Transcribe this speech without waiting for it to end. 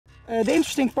The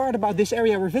interesting part about this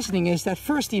area we're visiting is that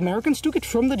first the Americans took it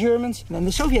from the Germans, and then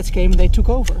the Soviets came and they took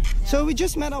over. Yeah. So we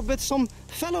just met up with some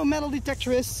fellow metal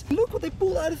detectorists. Look what they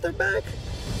pulled out of their bag.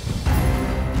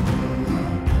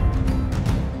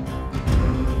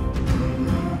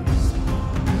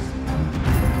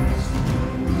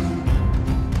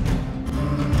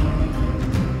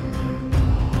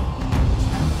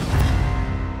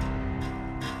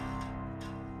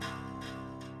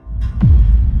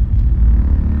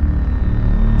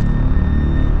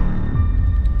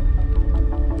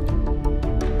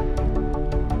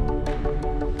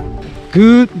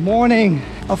 Good morning.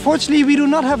 Unfortunately, we do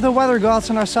not have the weather gods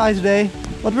on our side today,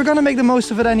 but we're gonna make the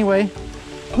most of it anyway.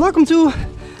 Welcome to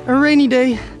a rainy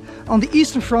day on the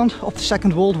eastern front of the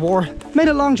Second World War. Made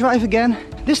a long drive again.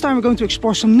 This time we're going to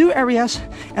explore some new areas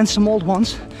and some old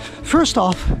ones. First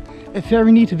off, a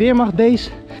very neat Wehrmacht base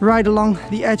right along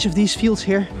the edge of these fields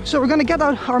here. So we're gonna get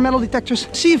out our metal detectors,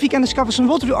 see if we can discover some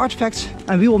WWII artifacts,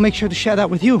 and we will make sure to share that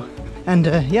with you. And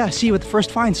yeah, see what the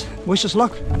first finds. Wish us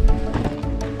luck.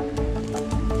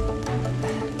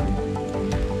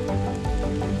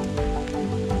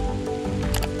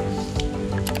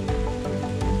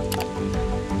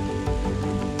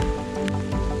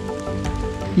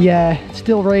 Yeah, it's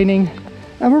still raining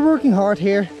and we're working hard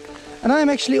here. And I'm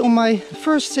actually on my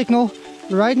first signal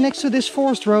right next to this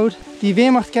forest road. The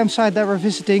Wehrmacht campsite that we're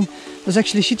visiting was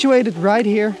actually situated right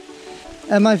here.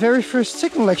 And my very first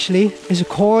signal actually is a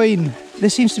coin.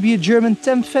 This seems to be a German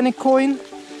 10-pfennig coin.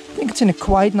 I think it's in a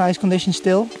quite nice condition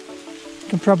still. I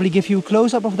can probably give you a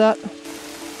close-up of that.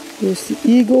 Here's the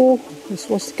eagle. This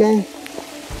was the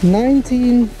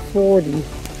 1940.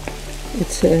 It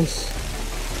says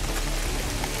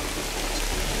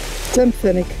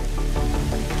 10-pfennig.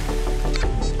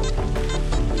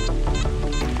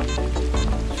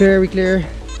 Very clear.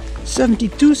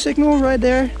 72 signal right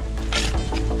there.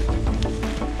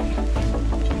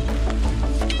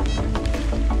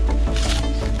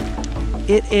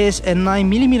 It is a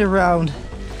 9mm round.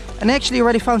 And I actually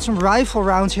already found some rifle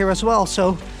rounds here as well,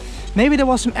 so maybe there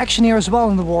was some action here as well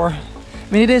in the war. I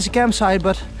mean, it is a campsite,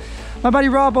 but my buddy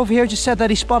Rob over here just said that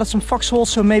he spotted some foxholes,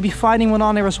 so maybe finding one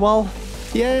on here as well.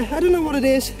 Yeah, I don't know what it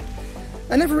is.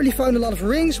 I never really found a lot of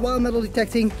rings while metal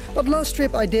detecting, but last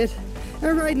trip I did.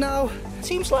 And right now, it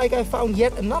seems like I found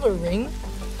yet another ring.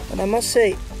 And I must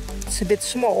say, it's a bit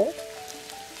small.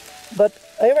 But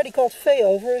I already called Faye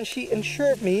over and she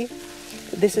assured me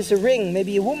that this is a ring.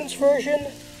 Maybe a woman's version,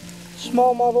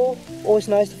 small model. Always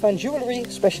nice to find jewelry,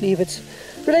 especially if it's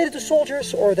related to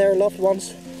soldiers or their loved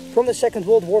ones from the Second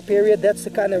World War period. That's the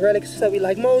kind of relics that we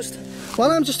like most.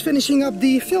 While I'm just finishing up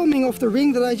the filming of the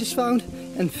ring that I just found,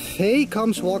 and Faye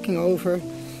comes walking over,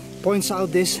 points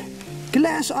out this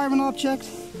glass iron object.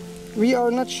 We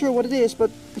are not sure what it is, but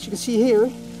as you can see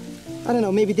here, I don't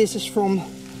know, maybe this is from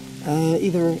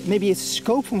maybe it's a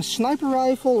scope from a sniper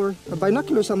rifle or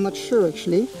binoculars, I'm not sure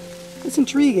actually. It's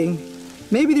intriguing.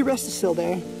 Maybe the rest is still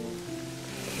there.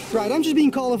 Right, I'm just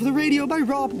being called over the radio by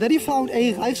Rob that he found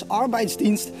a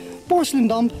Rijksarbeidsdienst porcelain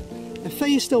dump. And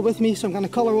Faye is still with me, so I'm gonna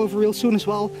call her over real soon as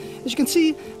well. As you can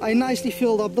see, I nicely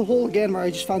filled up the hole again where I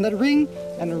just found that ring.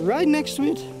 And right next to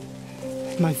it,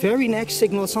 my very next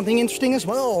signal is something interesting as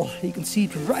well. You can see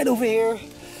it right over here.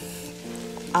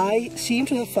 I seem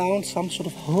to have found some sort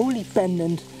of holy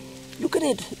pendant. Look at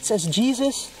it, it says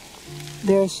Jesus.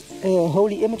 There's a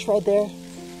holy image right there.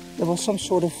 There was some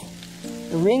sort of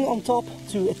ring on top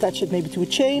to attach it maybe to a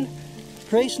chain,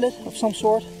 bracelet of some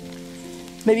sort.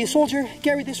 Maybe a soldier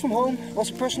carried this from home, it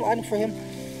was a personal item for him.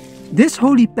 This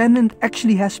holy pendant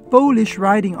actually has Polish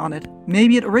writing on it.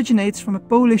 Maybe it originates from a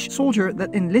Polish soldier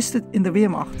that enlisted in the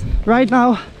Wehrmacht. Right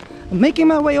now, I'm making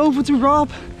my way over to Rob,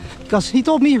 because he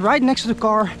told me right next to the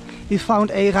car he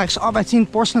found a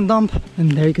Rijksarbeidsdienst porcelain dump.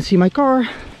 And there you can see my car.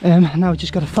 And now we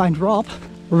just gotta find Rob.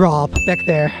 Rob, back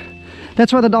there.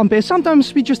 That's where the dump is.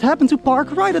 Sometimes we just happen to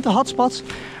park right at the hotspots.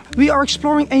 We are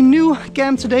exploring a new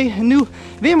camp today, a new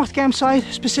Wehrmacht campsite,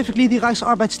 specifically the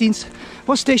Rijksarbeidsdienst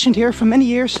was stationed here for many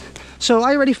years. So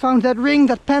I already found that ring,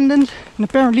 that pendant, and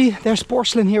apparently there's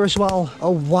porcelain here as well. Oh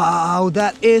wow,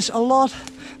 that is a lot.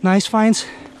 Nice finds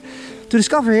to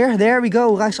discover here. There we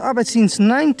go, Rijksarbeidsdienst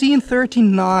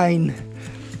 1939.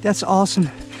 That's awesome.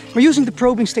 We're using the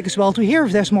probing stick as well to hear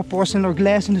if there's more porcelain or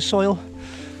glass in the soil.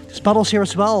 There's bottles here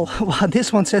as well. Wow,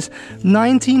 this one says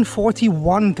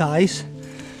 1941, guys.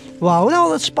 Wow, well,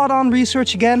 that's spot on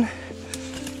research again.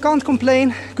 Can't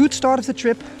complain. Good start of the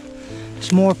trip.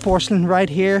 There's more porcelain right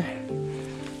here.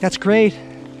 That's great.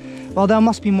 Well, there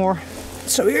must be more.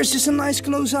 So here's just a nice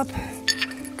close-up.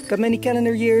 Got many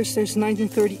calendar years. There's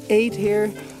 1938 here,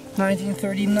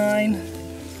 1939,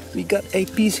 We got a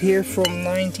piece here from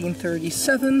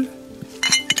 1937.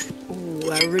 Ooh,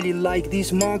 I really like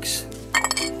these mugs.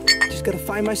 Just gotta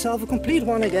find myself a complete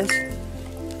one, I guess.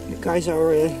 The guys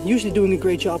are usually doing a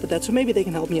great job at that, so maybe they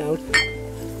can help me out.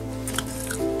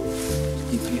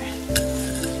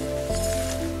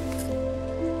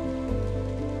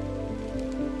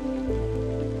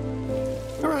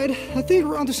 Alright, I think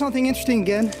we're onto something interesting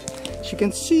again. As you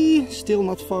can see, still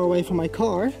not far away from my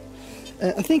car.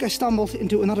 I think I stumbled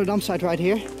into another dump site right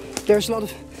here. There's a lot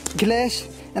of glass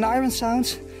and iron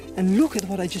sounds. And look at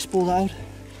what I just pulled out.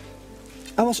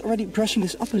 I was already brushing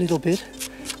this up a little bit,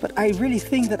 but I really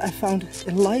think that I found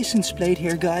a license plate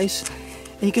here, guys.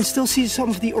 And you can still see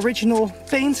some of the original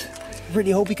paint. I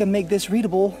really hope we can make this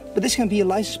readable. But this can be a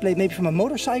license plate maybe from a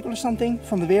motorcycle or something,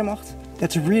 from the Wehrmacht.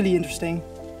 That's really interesting.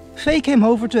 Faye came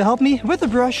over to help me with a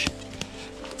brush.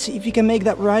 Let's see if we can make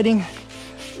that writing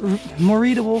more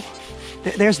readable.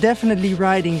 There's definitely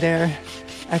writing there.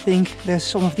 I think there's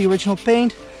some of the original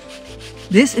paint.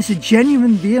 This is a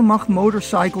genuine Wehrmacht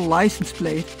motorcycle license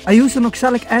plate. I used an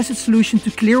oxalic acid solution to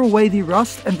clear away the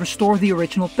rust and restore the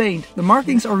original paint. The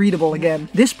markings are readable again.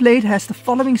 This plate has the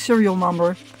following serial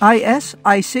number: IS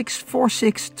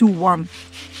I64621.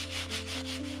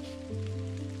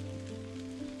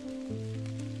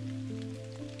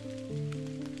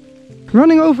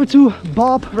 Running over to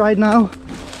Bob right now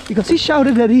because he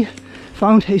shouted that he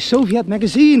found a Soviet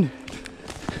magazine.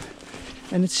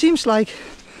 And it seems like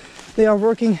they are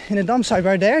working in a dump site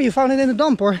right there. You found it in a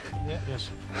dump, or? Yeah, yes.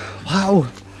 Wow.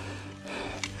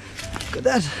 Look at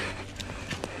that.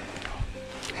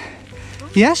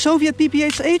 Yeah, Soviet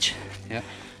PPH? Yeah.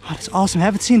 Oh, that's awesome. I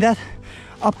haven't seen that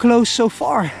up close so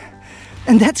far.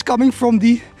 And that's coming from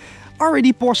the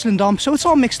already porcelain dump. So it's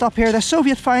all mixed up here. There's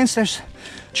Soviet finds, there's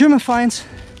German finds.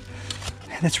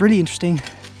 That's really interesting.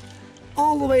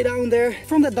 All the way down there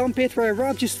from the dump pit where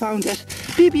Rob just found that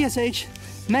PPSH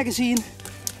magazine,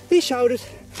 he shouted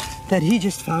that he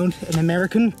just found an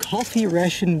American coffee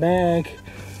ration bag.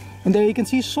 And there you can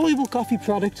see soluble coffee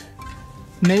product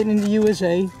made in the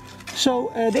USA.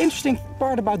 So the interesting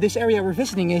part about this area we're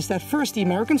visiting is that first the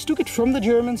Americans took it from the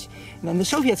Germans, and then the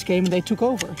Soviets came and they took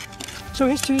over. So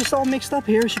history is all mixed up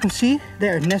here, as you can see.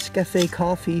 There, Nescafe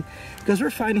coffee, because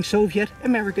we're finding Soviet,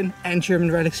 American and German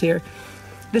relics here.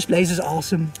 This place is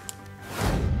awesome.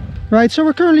 Right, so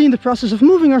we're currently in the process of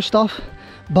moving our stuff.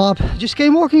 Bob just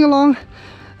came walking along,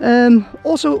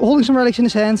 also holding some relics in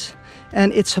his hands.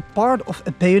 And it's a part of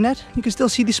a bayonet. You can still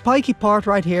see the spiky part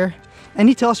right here. And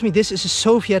he tells me this is a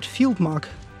Soviet field mug.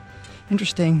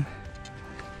 Interesting.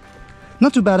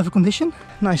 Not too bad of a condition.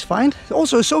 Nice find.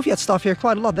 Also Soviet stuff here,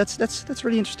 quite a lot. That's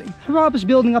really interesting. Rob is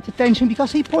building up the tension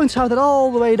because he points out that all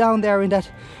the way down there in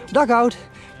that dugout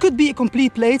could be a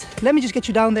complete plate. Let me just get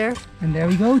you down there. And there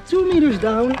we go, 2 meters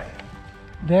down.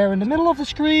 There in the middle of the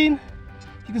screen.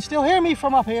 You can still hear me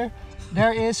from up here.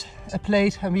 There is a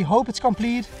plate and we hope it's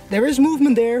complete. There is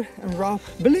movement there and Rob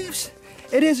believes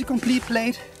it is a complete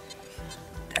plate.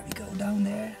 There we go, down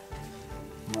there.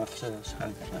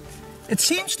 It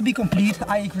seems to be complete.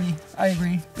 I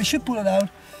agree. We should pull it out.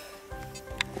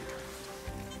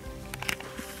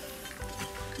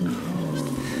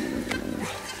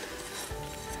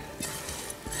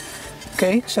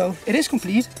 Okay, so it is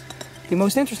complete. The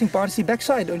most interesting part is the back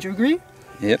side, don't you agree?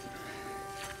 Yep.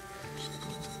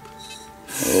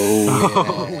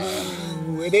 Oh,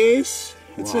 yeah. It is.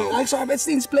 It's an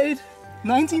Rijksarbeidsdienst plate,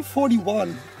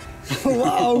 1941.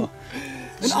 Wow.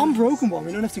 An unbroken one.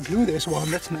 We don't have to glue this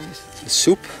one. That's nice. A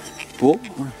soup bowl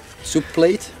or soup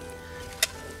plate.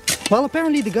 Well,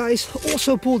 apparently the guys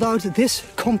also pulled out this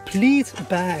complete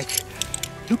bag.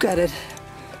 Look at it.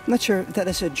 I'm not sure if that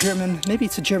is a German, maybe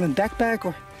it's a German backpack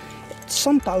or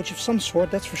some pouch of some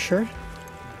sort, that's for sure.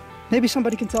 Maybe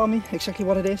somebody can tell me exactly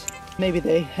what it is. Maybe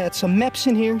they had some maps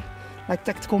in here, like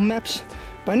tactical maps,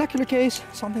 binocular case,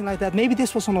 something like that. Maybe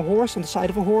this was on a horse, on the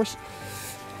side of a horse.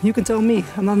 You can tell me.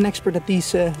 I'm not an expert at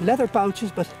these leather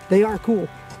pouches, but they are cool.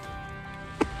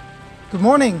 Good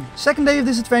morning. Second day of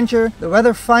this adventure. The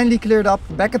weather finally cleared up.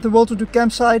 Back at the WWII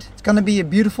campsite. It's gonna be a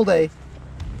beautiful day.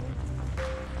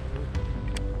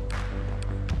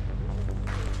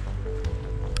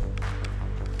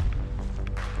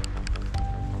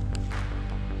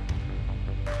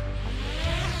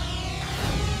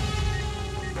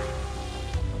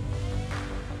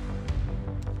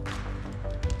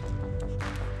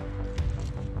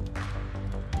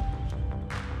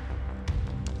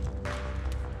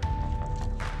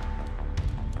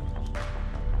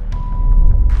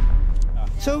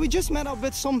 So we just met up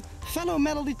with some fellow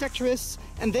metal detectorists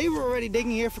and they were already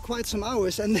digging here for quite some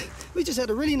hours, and we just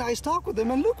had a really nice talk with them,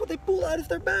 and look what they pulled out of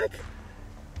their bag.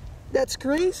 That's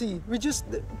crazy. We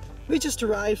just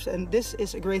arrived, and this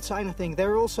is a great sign, I think.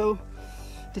 They're also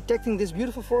detecting this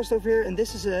beautiful forest over here, and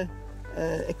this is a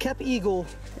cap eagle.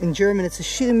 In German it's a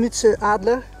Schirmmütze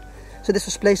Adler. So this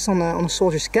was placed on a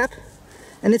soldier's cap,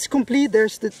 and it's complete.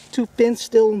 There's the 2 pins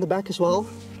still on the back as well.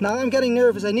 Now I'm getting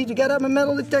nervous. I need to get out my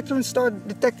metal detector and start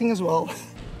detecting as well.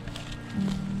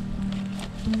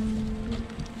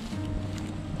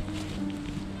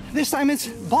 This time it's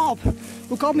Bob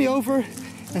who called me over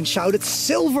and shouted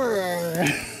silver.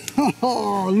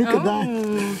 Oh, look at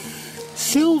that.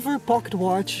 Silver pocket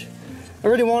watch. I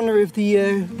really wonder if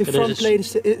the front plate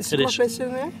is the front plate still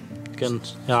in there?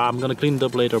 Yeah, I'm gonna clean it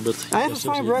up later, but I have a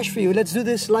fine brush for you. Let's do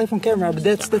this live on camera, but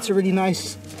that's a really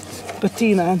nice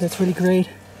patina. That's really great.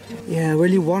 Yeah,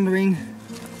 really wondering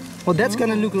what that's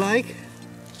gonna look like.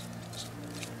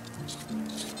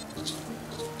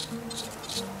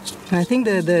 And I think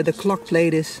the clock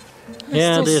plate is...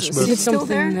 Yeah, it is, but... Is it still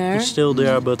there? It's still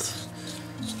there, but...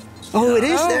 Oh, it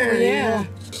is there! Yeah.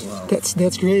 Wow.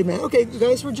 That's great, man. Okay,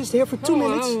 guys, we're just here for 2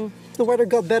 minutes. Wow. The weather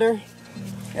got better.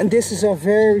 And this is our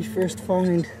very first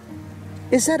find.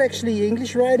 Is that actually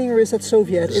English writing or is that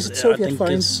Soviet? Is it Soviet I think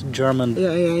find? it's German.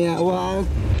 Yeah. Wow.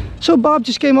 So Bob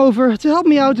just came over to help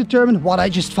me out determine what I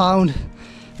just found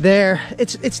there.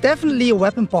 It's definitely a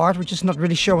weapon part. We're just not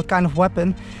really sure what kind of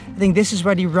weapon. I think this is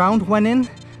where the round went in.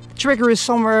 The trigger is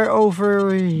somewhere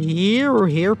over here or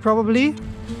here probably.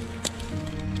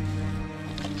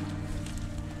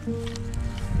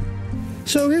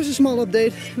 So here's a small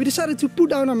update. We decided to put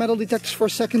down our metal detectors for a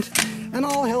second and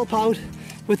I'll help out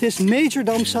with this major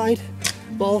dump site.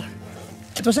 Well,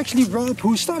 it was actually Rob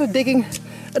who started digging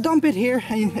a dump pit here,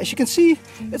 and as you can see,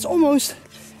 it's almost,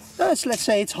 let's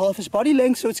say it's half his body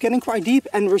length, so it's getting quite deep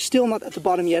and we're still not at the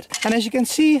bottom yet. And as you can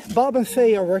see, Bob and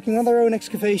Faye are working on their own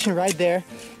excavation right there.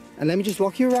 And let me just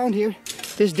walk you around here.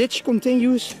 This ditch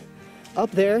continues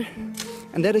up there,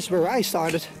 and that is where I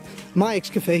started my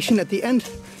excavation at the end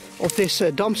of this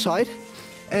dump site.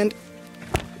 And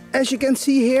as you can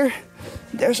see here,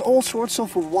 there's all sorts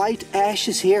of white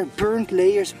ashes here, burnt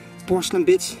layers, porcelain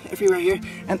bits everywhere here.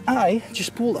 And I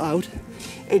just pulled out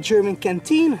a German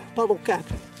canteen bottle cap.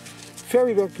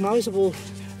 Very recognizable.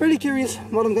 Really curious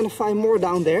what I'm gonna find more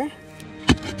down there.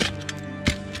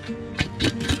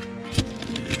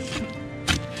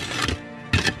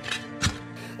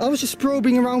 I was just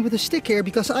probing around with a stick here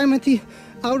because I'm at the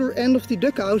outer end of the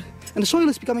dugout and the soil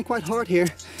is becoming quite hard here.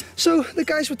 So the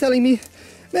guys were telling me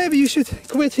maybe you should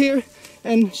quit here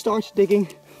and start digging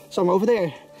somewhere over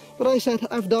there. But I said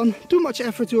I've done too much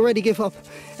effort to already give up.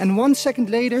 And 1 second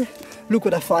later, look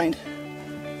what I find.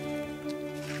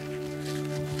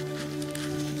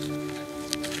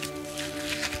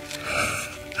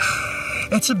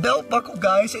 It's a belt buckle,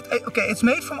 guys. Okay, it's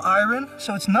made from iron,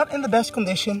 so it's not in the best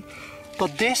condition.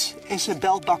 But this is a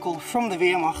belt buckle from the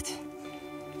Wehrmacht.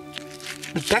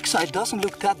 The backside doesn't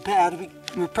look that bad.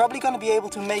 We're probably going to be able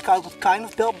to make out what kind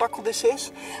of belt buckle this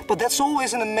is. But that's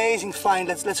always an amazing find.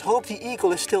 Let's hope the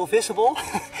eagle is still visible.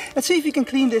 Let's see if we can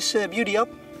clean this beauty up.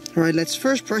 Alright, let's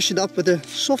first brush it up with a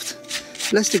soft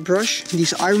plastic brush.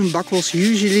 These iron buckles,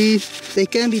 usually they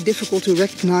can be difficult to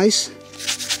recognize.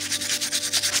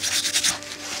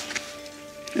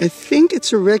 I think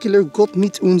it's a regular Gott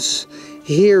mit uns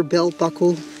Heer belt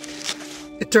buckle.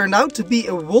 It turned out to be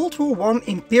a World War I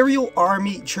Imperial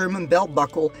Army German belt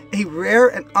buckle, a rare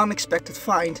and unexpected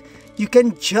find. You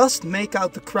can just make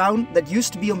out the crown that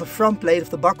used to be on the front plate of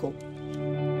the buckle.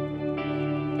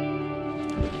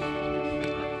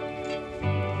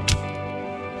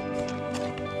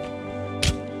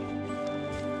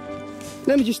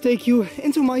 Let me just take you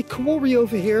into my quarry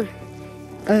over here.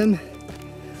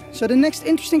 So the next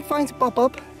interesting find to pop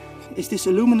up is this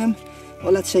aluminum,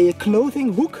 well, let's say a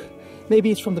clothing hook. Maybe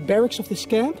it's from the barracks of this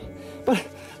camp, but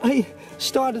I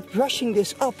started brushing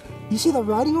this up. You see the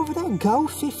writing over there? GAU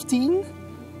 15?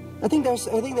 I think there's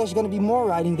going to be more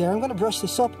writing there. I'm going to brush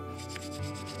this up.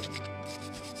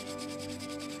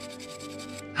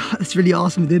 That's really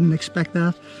awesome. I didn't expect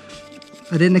that.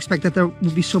 I didn't expect that there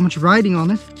would be so much writing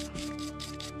on it.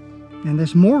 And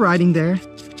there's more writing there.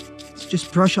 Let's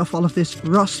just brush off all of this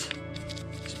rust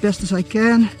as best as I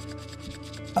can.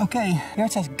 Okay, here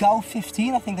it says GAU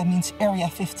 15, I think that means Area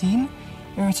 15.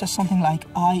 Here it says something like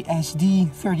ISD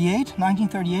 38,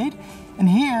 1938. And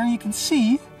here you can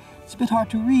see, it's a bit hard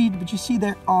to read, but you see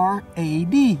there RAD,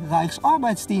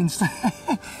 Rijksarbeidsdienst.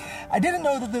 I didn't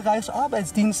know that the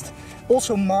Rijksarbeidsdienst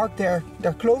also marked their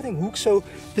clothing hook, so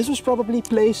this was probably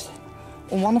placed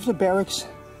on one of the barracks,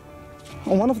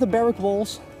 on one of the barrack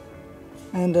walls.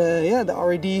 And yeah, the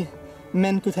RAD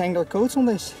men could hang their coats on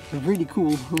this. Really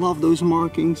cool. Love those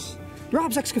markings.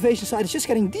 Rob's excavation site is just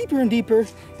getting deeper and deeper,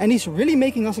 and he's really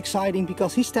making us exciting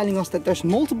because he's telling us that there's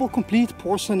multiple complete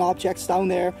porcelain objects down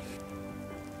there.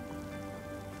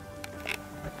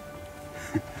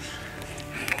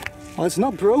 Well, it's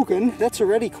not broken. That's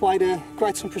already quite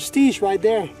some prestige right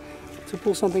there, to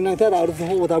pull something like that out of the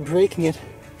hole without breaking it.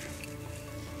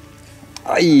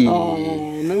 Aye.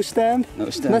 Oh, no stamp? No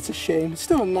stamp. That's a shame. It's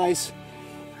still a nice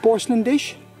porcelain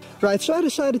dish. Right, so I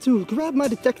decided to grab my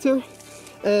detector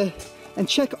and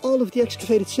check all of the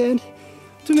excavated sand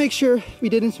to make sure we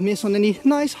didn't miss on any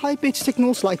nice high-pitched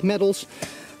signals like metals,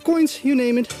 coins, you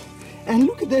name it. And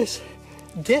look at this.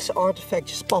 This artifact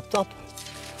just popped up.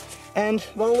 And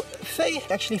well, Faye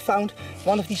actually found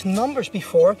one of these numbers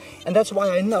before, and that's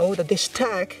why I know that this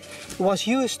tag was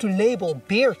used to label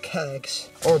beer kegs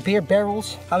or beer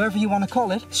barrels, however you want to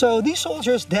call it. So these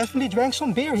soldiers definitely drank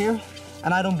some beer here,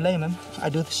 and I don't blame them. I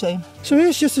do the same. So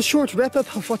here's just a short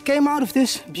wrap-up of what came out of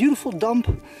this beautiful dump.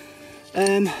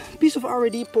 Piece of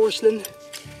R.A.D. porcelain,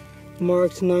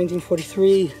 marked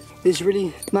 1943. This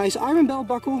really nice iron belt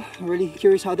buckle. I'm really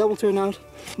curious how that will turn out.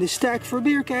 This tag for a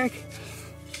beer keg.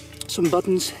 Some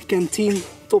buttons, canteen,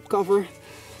 top cover,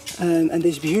 and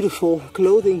this beautiful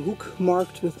clothing hook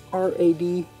marked with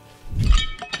R.A.D.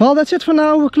 Well, that's it for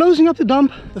now. We're closing up the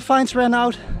dump. The finds ran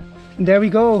out. And there we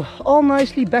go, all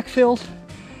nicely backfilled,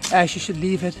 as you should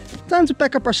leave it. Time to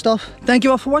pack up our stuff. Thank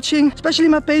you all for watching, especially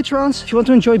my patrons. If you want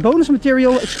to enjoy bonus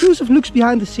material, exclusive looks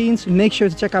behind the scenes, make sure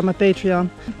to check out my Patreon.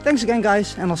 Thanks again,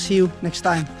 guys, and I'll see you next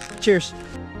time. Cheers.